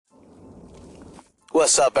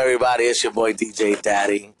What's up, everybody? It's your boy DJ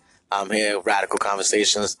Daddy. I'm here at Radical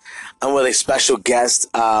Conversations. I'm with a special guest,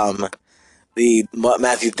 the What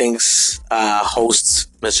Matthew Thinks host,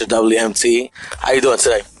 Mr. WMT. How you doing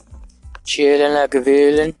today? Chilling like a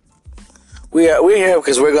villain. We're here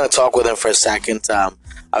because we're going to talk with him for a second.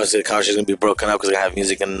 Obviously, the conversation is going to be broken up because we're going to have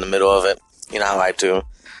music in the middle of it. You know how I do.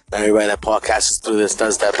 Not everybody that podcasts through this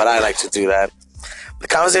does that, but I like to do that. The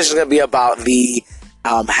conversation is going to be about the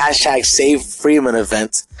hashtag Save Freeman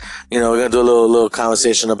event. You know, we're going to do a little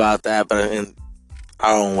conversation about that, but in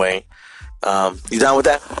our own way. You down with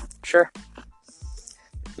that? Sure.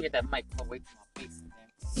 Get that mic away from my face,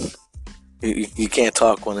 man. You can't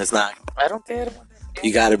talk when it's not. I don't care.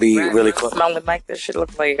 You got to be really close. Smell the mic. This shit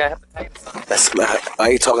looks like you got hepatitis. Why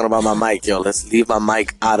are you talking about my mic, yo? Let's leave my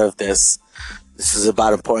mic out of this. This is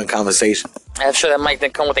about important conversation. I'm sure that mic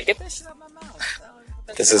didn't come with it. Get that shit out of my mouth.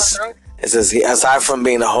 This is aside from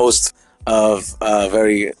being a host of a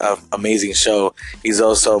very amazing show, he's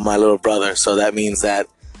also my little brother. So that means that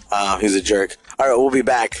he's a jerk. All right, we'll be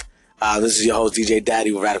back. This is your host, DJ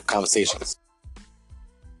Daddy, with Radical Conversations.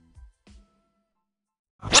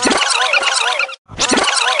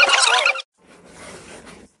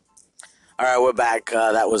 All right, we're back.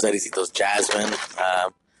 That was Eddie Tito's Jasmine.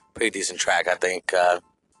 Pretty decent track, I think.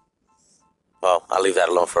 Well, I'll leave that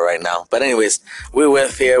alone for right now. But anyways, we're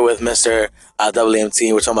here with Mr.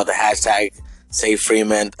 WMT. We're talking about the hashtag Save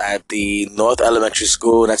Freeman at the North Elementary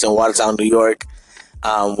School. That's in Watertown, New York,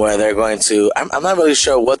 where they're going to... I'm not really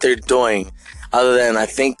sure what they're doing, other than I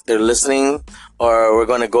think they're listening, or we're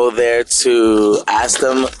going to go there to ask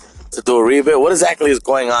them to do a rebid. What exactly is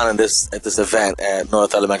going on at this event at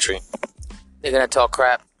North Elementary? They're gonna talk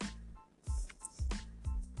crap.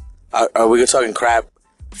 Are we talking crap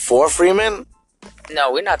for Freeman?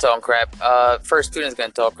 No, we're not talking crap. First student's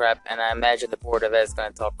gonna talk crap, and I imagine the board of ed's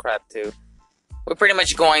gonna talk crap too. We're pretty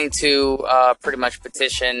much going to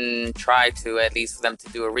petition, try to at least for them to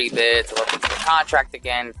do a rebid, to look into the contract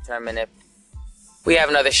again, determine if we have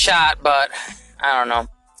another shot. But I don't know.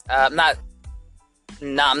 I'm not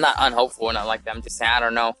unhopeful or nothing like that. I'm just saying I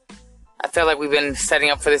don't know. I feel like we've been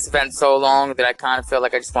setting up for this event so long that I kind of feel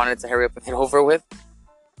like I just wanted to hurry up and get over with. All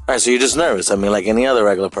right, so you're just nervous. I mean, like any other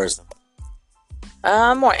regular person.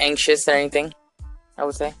 I'm more anxious than anything, I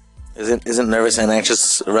would say. Isn't nervous and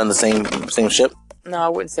anxious run the same ship? No, I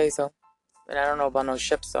wouldn't say so. But I don't know about no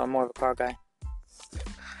ships, so I'm more of a car guy.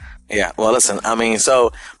 Yeah. Well, listen. I mean,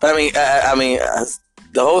 the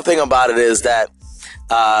whole thing about it is that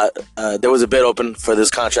there was a bid open for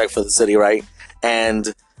this contract for the city, right?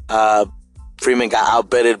 And Freeman got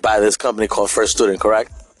outbidded by this company called First Student,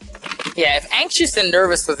 correct? Yeah, if anxious and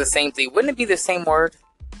nervous was the same thing, wouldn't it be the same word?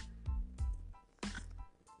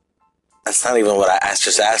 That's not even what I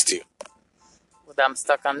just asked you. Well, I'm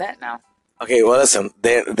stuck on that now. Okay, well, listen,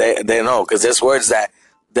 they know, because there's words that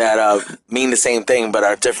mean the same thing but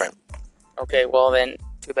are different. Okay, well then,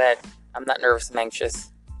 too bad. I'm not nervous, I'm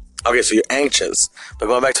anxious. Okay, so you're anxious. But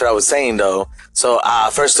going back to what I was saying, though, so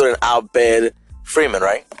First Student outbid Freeman,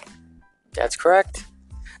 right? That's correct.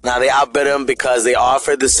 Now, they outbid him because they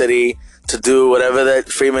offered the city to do whatever that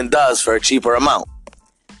Freeman does for a cheaper amount.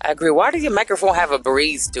 I agree. Why does your microphone have a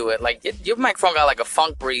breeze to it? Like, your microphone got like a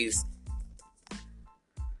funk breeze.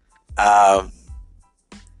 You're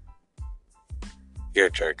a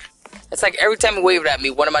jerk. It's like every time you wave it at me,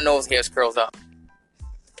 one of my nose hairs curls up.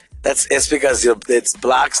 It's because it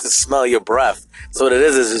blocks the smell of your breath. So what it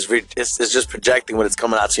is it's just projecting when it's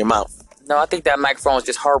coming out of your mouth. No, I think that microphone is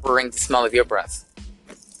just harboring the smell of your breath.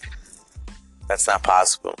 That's not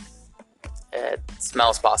possible. It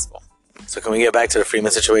smells possible. So can we get back to the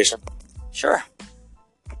Freeman situation? Sure.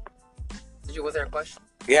 Was there a question?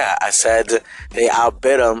 Yeah, I said they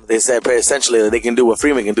outbid him. They said essentially they can do what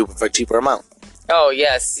Freeman can do for a cheaper amount. Oh,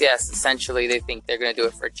 yes. Essentially, they think they're going to do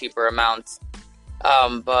it for a cheaper amount.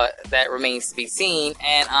 But that remains to be seen.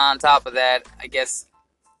 And on top of that, I guess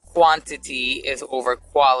quantity is over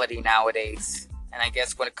quality nowadays. And I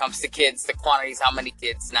guess when it comes to kids, the quantity is how many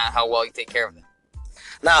kids, not how well you take care of them.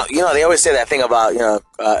 Now, they always say that thing about,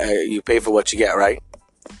 you pay for what you get, right?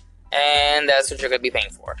 And that's what you're going to be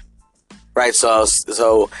paying for. Right, so,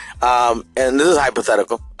 and this is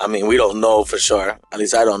hypothetical. I mean, we don't know for sure. At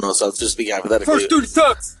least I don't know, so I'm just speaking hypothetically. First student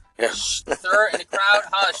sucks! Yeah. Sir, in the crowd,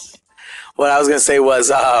 hush. What I was going to say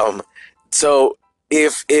was, so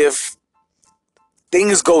if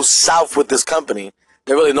things go south with this company,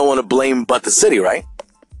 there's really no one to blame but the city, right?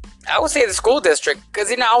 I would say the school district,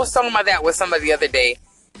 because, I was talking about that with somebody the other day,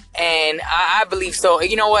 and I believe so.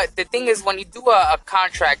 You know what? The thing is, when you do a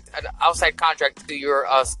contract, an outside contract to do your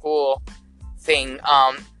school thing,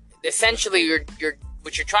 essentially you're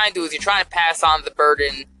what you're trying to do is you're trying to pass on the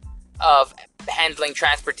burden of handling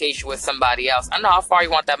transportation with somebody else. I don't know how far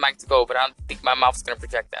you want that mic to go, but I don't think my mouth's gonna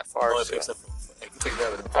project that far. So.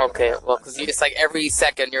 Okay, well, because it's like every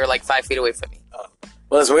second you're like 5 feet away from me.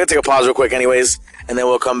 Well, listen, we're going to take a pause real quick anyways, and then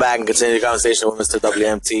we'll come back and continue the conversation with Mr.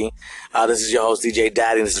 WMT. This is your host, DJ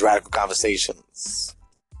Daddy, and this is Radical Conversations.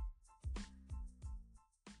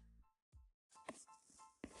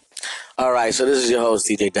 All right, so this is your host,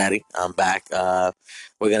 DJ Daddy. I'm back. We're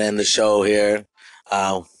going to end the show here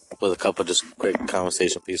with a couple just quick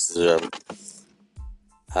conversation pieces.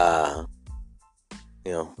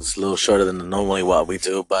 It's a little shorter than normally what we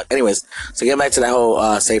do. But anyways, so getting back to that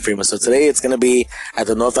whole St. Freeman. So today it's going to be at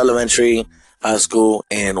the North Elementary School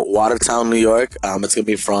in Watertown, New York. It's going to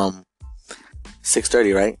be from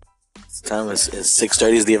 6:30, right? The time is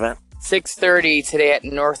 6:30 is the event? 6:30 today at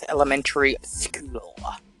North Elementary School.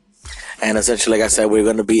 And essentially, like I said,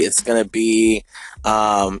 it's going to be,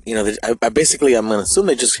 I'm going to assume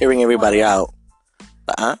they're just hearing everybody out.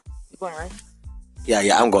 You going, right?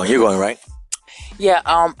 Yeah, I'm going. You're going, right? Yeah,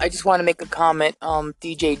 I just want to make a comment,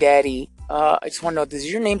 DJ Daddy. I just want to know,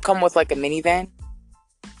 does your name come with like a minivan?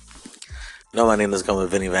 No, my name doesn't come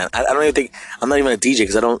with minivan. I don't even think, I'm not even a DJ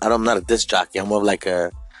because I'm not a disc jockey. I'm more of like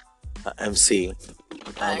a MC,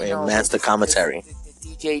 a master commentary.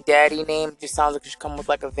 The DJ Daddy name just sounds like it should come with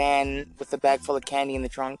like a van with a bag full of candy in the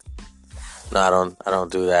trunk. No, I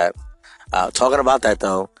don't do that. Talking about that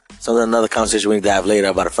though, another conversation we need to have later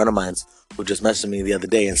about a friend of mine's who just messaged me the other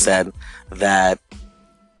day and said that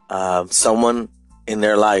someone in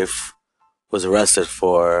their life was arrested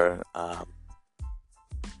for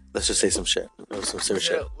let's just say some shit. Some serious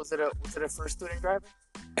shit. Was it a first student driver?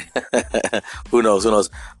 Who knows?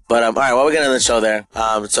 But all right, well, we're gonna end the show there.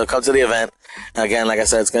 So come to the event. And again, like I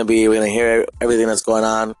said, we're gonna hear everything that's going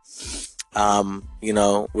on.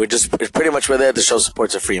 We're pretty much there to show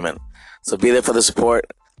support to Freeman. So be there for the support.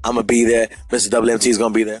 I'm gonna be there. Mr. WMT is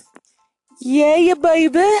gonna be there. Yeah,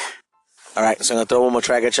 baby. All right, so I'm going to throw one more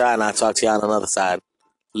track at y'all, and I'll talk to y'all on another side.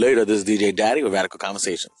 Later, this is DJ Daddy with Radical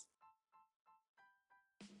Conversations.